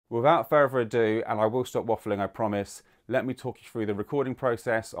Without further ado, and I will stop waffling, I promise, let me talk you through the recording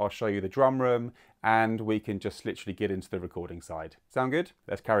process. I'll show you the drum room and we can just literally get into the recording side. Sound good?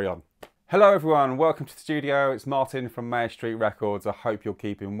 Let's carry on. Hello everyone, welcome to the studio. It's Martin from Meyer Street Records. I hope you're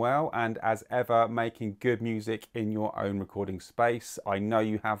keeping well and as ever making good music in your own recording space. I know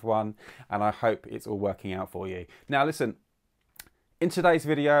you have one and I hope it's all working out for you. Now listen, in today's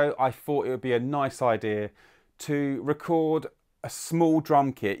video I thought it would be a nice idea to record a small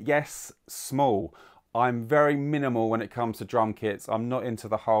drum kit. Yes, small. I'm very minimal when it comes to drum kits. I'm not into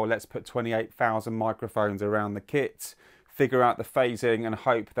the whole let's put 28,000 microphones around the kit, figure out the phasing and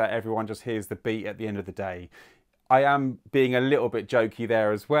hope that everyone just hears the beat at the end of the day. I am being a little bit jokey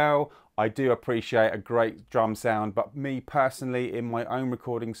there as well. I do appreciate a great drum sound, but me personally in my own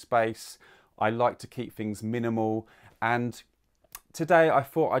recording space, I like to keep things minimal. And today I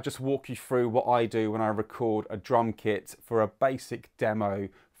thought I'd just walk you through what I do when I record a drum kit for a basic demo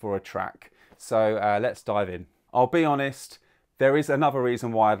for a track. So let's dive in. I'll be honest, there is another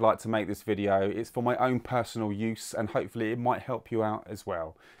reason why I'd like to make this video. It's for my own personal use and hopefully it might help you out as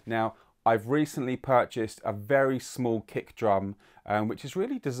well. Now, I've recently purchased a very small kick drum, which is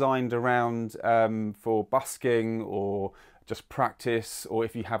really designed around for busking or just practice, or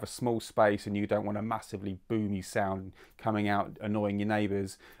if you have a small space and you don't want a massively boomy sound coming out annoying your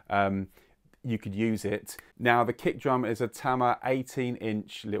neighbours, you could use it. Now the kick drum is a Tama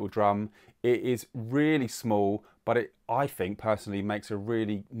 18-inch little drum. It is really small, but it, I think personally, makes a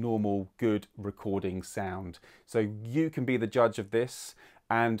really normal, good recording sound. So you can be the judge of this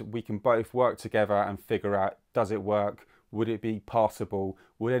and we can both work together and figure out, does it work? Would it be passable?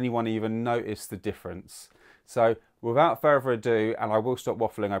 Would anyone even notice the difference? So without further ado, and I will stop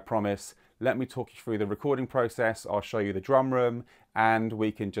waffling, I promise, let me talk you through the recording process. I'll show you the drum room and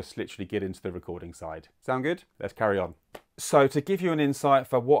we can just literally get into the recording side. Sound good? Let's carry on. So to give you an insight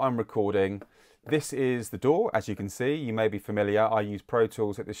for what I'm recording, this is the DAW. As you can see, you may be familiar. I use Pro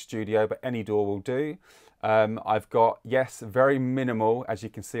Tools at the studio, but any DAW will do. I've got, yes, very minimal. As you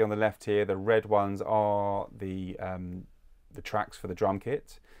can see on the left here, the red ones are the tracks for the drum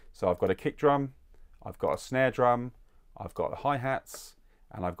kit. So I've got a kick drum, I've got a snare drum, I've got the hi-hats,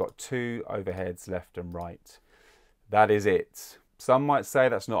 and I've got two overheads left and right. That is it. Some might say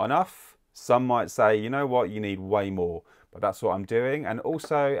that's not enough. Some might say, you know what, you need way more. But that's what I'm doing. And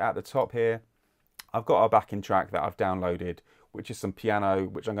also at the top here, I've got a backing track that I've downloaded, which is some piano,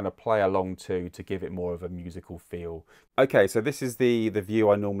 which I'm going to play along to give it more of a musical feel. Okay, so this is the view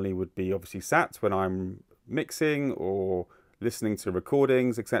I normally would be obviously sat when I'm mixing or listening to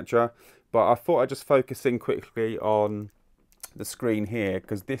recordings, etc. But I thought I'd just focus in quickly on the screen here,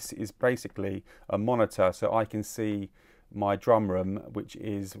 because this is basically a monitor, so I can see my drum room, which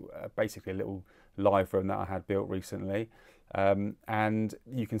is basically a little live room that I had built recently. And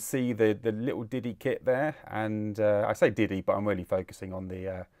you can see the little Diddy kit there, and I say Diddy, but I'm really focusing on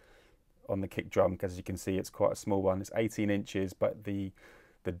the kick drum, because as you can see it's quite a small one. It's 18 inches, but the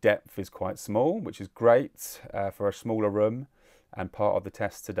depth is quite small, which is great for a smaller room and part of the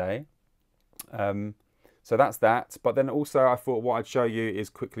test today. So that's that. But then also I thought what I'd show you is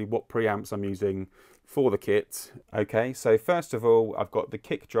quickly what preamps I'm using for the kit. Okay, so first of all, I've got the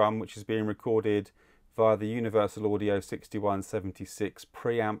kick drum, which is being recorded via the Universal Audio 6176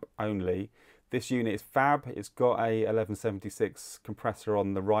 preamp only. This unit is fab. It's got a 1176 compressor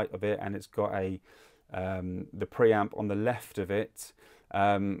on the right of it, and it's got a the preamp on the left of it,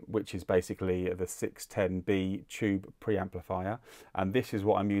 which is basically the 610B tube preamplifier. And this is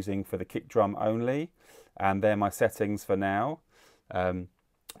what I'm using for the kick drum only. And they're my settings for now.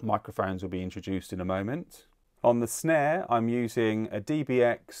 Microphones will be introduced in a moment. On the snare, I'm using a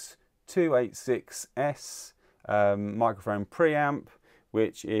DBX 286S microphone preamp,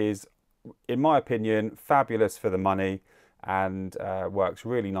 which is, in my opinion, fabulous for the money and works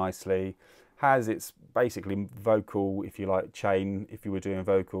really nicely. Has its basically vocal, if you like, chain, if you were doing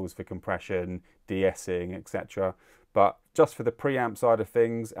vocals for compression, de-essing, etc. But just for the preamp side of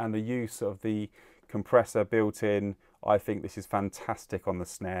things and the use of the compressor built in, I think this is fantastic on the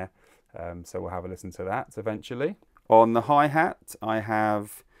snare. So we'll have a listen to that eventually. On the hi-hat, I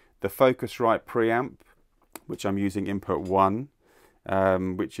have the Focusrite preamp, which I'm using input 1,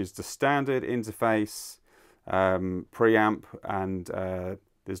 which is the standard interface preamp, and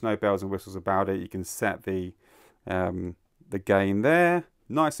there's no bells and whistles about it. You can set the gain there,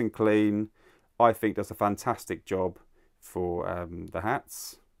 nice and clean. I think does a fantastic job for the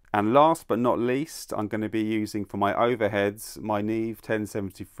hats. And last but not least, I'm going to be using for my overheads my Neve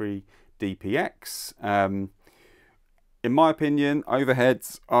 1073 DPX. In my opinion,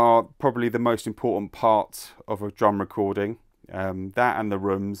 overheads are probably the most important part of a drum recording. That and the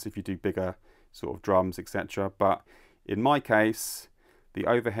rooms if you do bigger sort of drums, etc. But in my case, the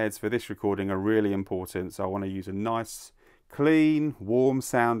overheads for this recording are really important. So I want to use a nice, clean, warm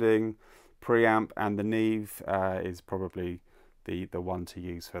sounding preamp, and the Neve is probably the one to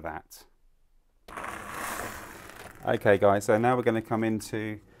use for that. Okay guys, so now we're going to come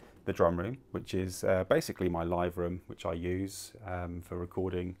into the drum room, which is basically my live room, which I use for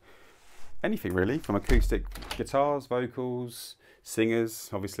recording anything really, from acoustic guitars, vocals, singers,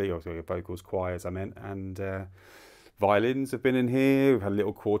 obviously vocals, choirs I meant, and violins have been in here. We've had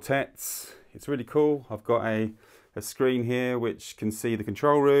little quartets. It's really cool. I've got a screen here which can see the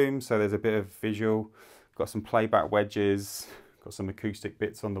control room, so there's a bit of visual. Got some playback wedges, got some acoustic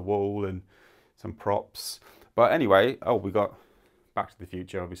bits on the wall and some props. But anyway, oh, we got Back to the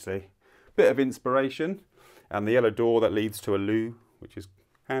Future, obviously. Bit of inspiration, and the yellow door that leads to a loo, which is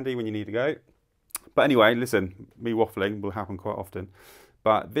handy when you need to go. But anyway, listen, me waffling will happen quite often.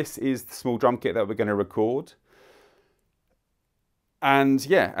 But this is the small drum kit that we're going to record. And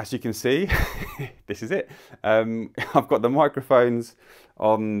yeah, as you can see, this is it. I've got the microphones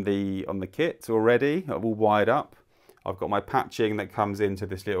on the kit already, all wired up. I've got my patching that comes into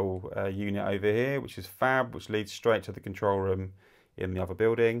this little unit over here, which is fab, which leads straight to the control room in the other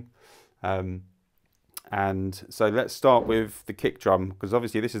building. And so let's start with the kick drum, because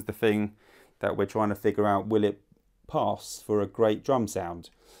obviously this is the thing that we're trying to figure out, will it pass for a great drum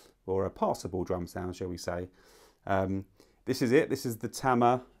sound, or a passable drum sound, shall we say. This is it. This is the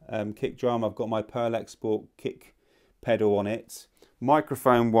Tama kick drum. I've got my Pearl Export kick pedal on it.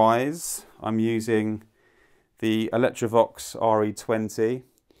 Microphone wise, I'm using the Electrovox RE20,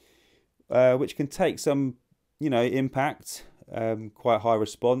 which can take some, impact, quite high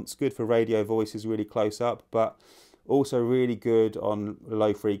response, good for radio voices really close up, but also really good on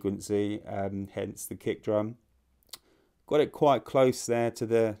low frequency, hence the kick drum. Got it quite close there to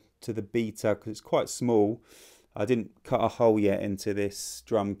the beta because it's quite small. I didn't cut a hole yet into this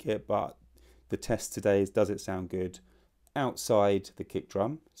drum kit, but the test today is, does it sound good outside the kick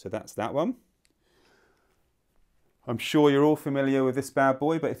drum? So that's that one. I'm sure you're all familiar with this bad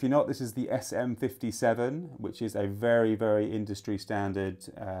boy, but if you're not, this is the SM57, which is a very, very industry standard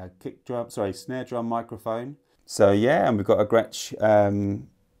snare drum microphone. So yeah, and we've got a Gretsch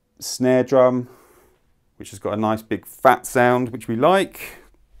snare drum, which has got a nice big fat sound, which we like.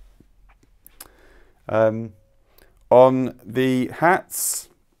 On the hats,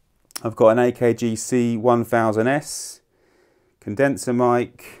 I've got an AKG C1000S condenser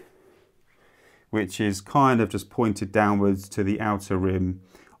mic, which is kind of just pointed downwards to the outer rim.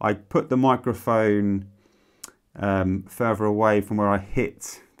 I put the microphone further away from where I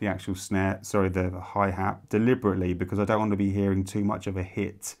hit the actual the hi-hat deliberately, because I don't want to be hearing too much of a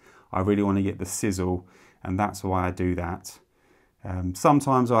hit. I really want to get the sizzle, and that's why I do that.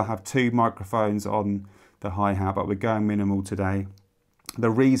 Sometimes I'll have two microphones on the hi-hat, but we're going minimal today.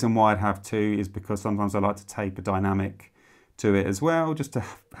 The reason why I'd have two is because sometimes I like to tape a dynamic to it as well, just to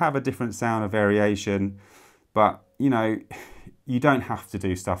have a different sound, a variation. But you don't have to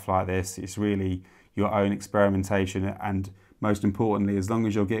do stuff like this. It's really your own experimentation, and most importantly, as long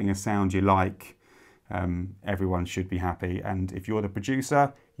as you're getting a sound you like, everyone should be happy, and if you're the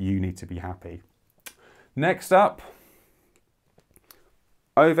producer, you need to be happy. Next up,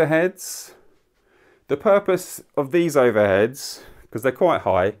 overheads. The purpose of these overheads, because they're quite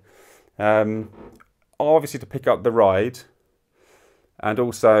high, are obviously to pick up the ride, and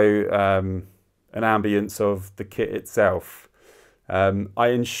also an ambience of the kit itself. I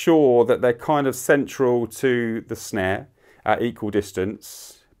ensure that they're kind of central to the snare at equal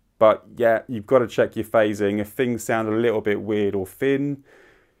distance, but yeah, you've got to check your phasing. If things sound a little bit weird or thin,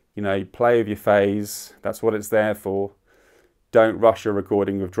 play with your phase. That's what it's there for. Don't rush a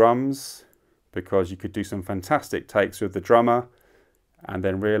recording with drums, because you could do some fantastic takes with the drummer and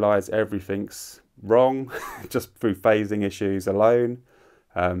then realise everything's wrong just through phasing issues alone,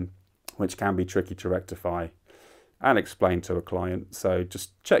 which can be tricky to rectify and explain to a client. So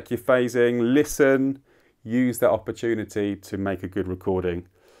just check your phasing, listen, use that opportunity to make a good recording.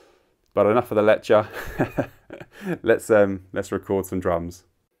 But enough of the lecture. Let's record some drums.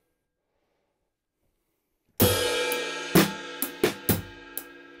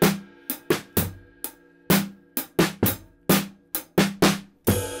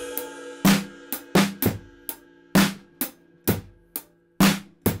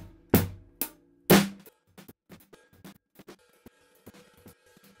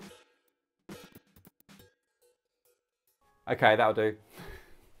 Okay, that'll do.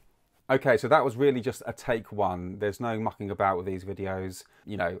 Okay, so that was really just a take one. There's no mucking about with these videos.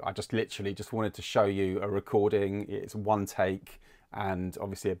 You know, I just literally just wanted to show you a recording. It's one take and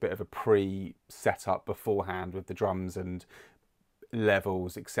obviously a bit of a pre-setup beforehand with the drums and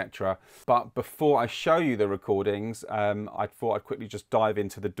levels, etc. But before I show you the recordings, I thought I'd quickly just dive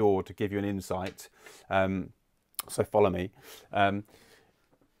into the DAW to give you an insight. So follow me.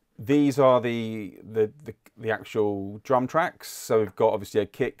 These are the actual drum tracks. So we've got obviously a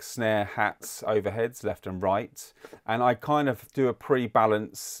kick, snare, hats, overheads, left and right. And I kind of do a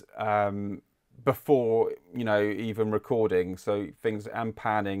pre-balance before, you know, even recording. So things, and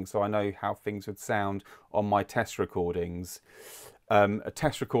panning, so I know how things would sound on my test recordings. A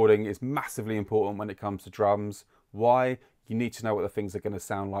test recording is massively important when it comes to drums. Why? You need to know what the things are going to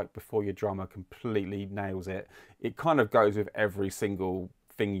sound like before your drummer completely nails it. It kind of goes with every single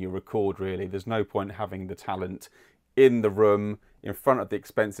thing you record, really. There's no point having the talent in the room in front of the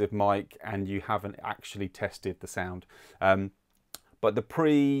expensive mic and you haven't actually tested the sound. But the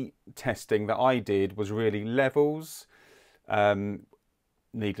pre-testing that I did was really levels,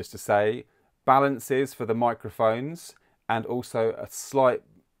 needless to say, balances for the microphones, and also a slight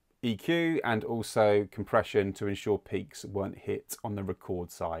EQ and also compression to ensure peaks weren't hit on the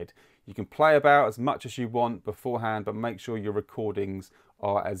record side. You can play about as much as you want beforehand, but make sure your recordings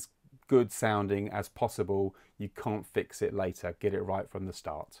are as good sounding as possible. You can't fix it later. Get it right from the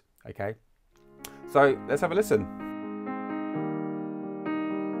start. Okay, so let's have a listen.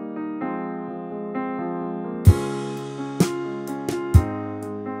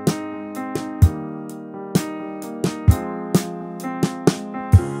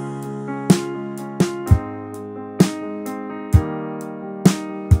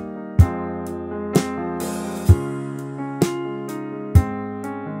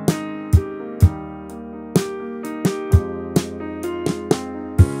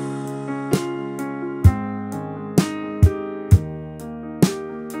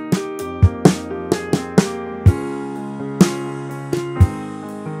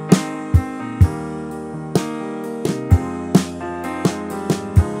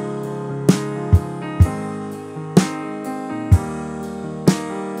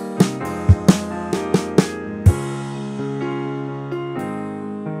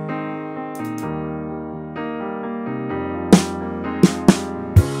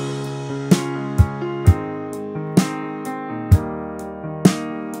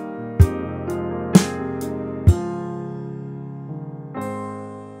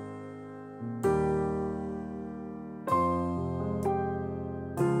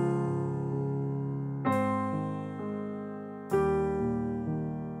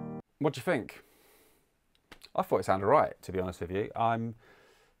 What do you think? I thought it sounded right, to be honest with you. I'm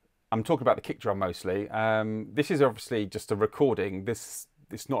talking about the kick drum mostly. This is obviously just a recording. It's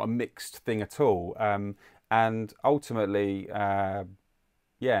not a mixed thing at all. And ultimately,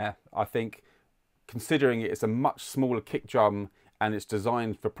 yeah, I think considering it's a much smaller kick drum and it's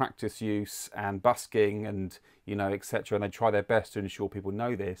designed for practice use and busking and, you know, etc. and they try their best to ensure people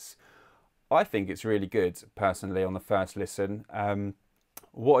know this, I think it's really good personally on the first listen.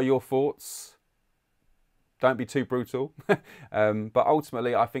 What are your thoughts? Don't be too brutal. But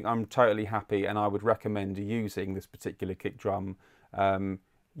ultimately, I think I'm totally happy and I would recommend using this particular kick drum.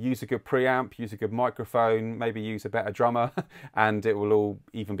 Use a good preamp, use a good microphone, maybe use a better drummer and it will all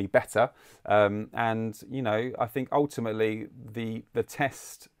even be better. And, you know, I think ultimately the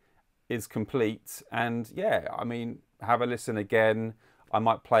test is complete. And yeah, I mean, have a listen again. I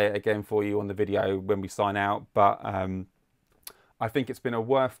might play it again for you on the video when we sign out. But I think it's been a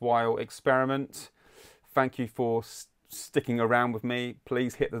worthwhile experiment. Thank you for sticking around with me.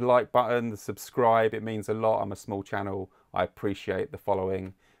 Please hit the like button, the subscribe. It means a lot. I'm a small channel. I appreciate the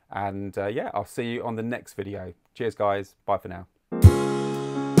following. And yeah, I'll see you on the next video. Cheers, guys. Bye for now.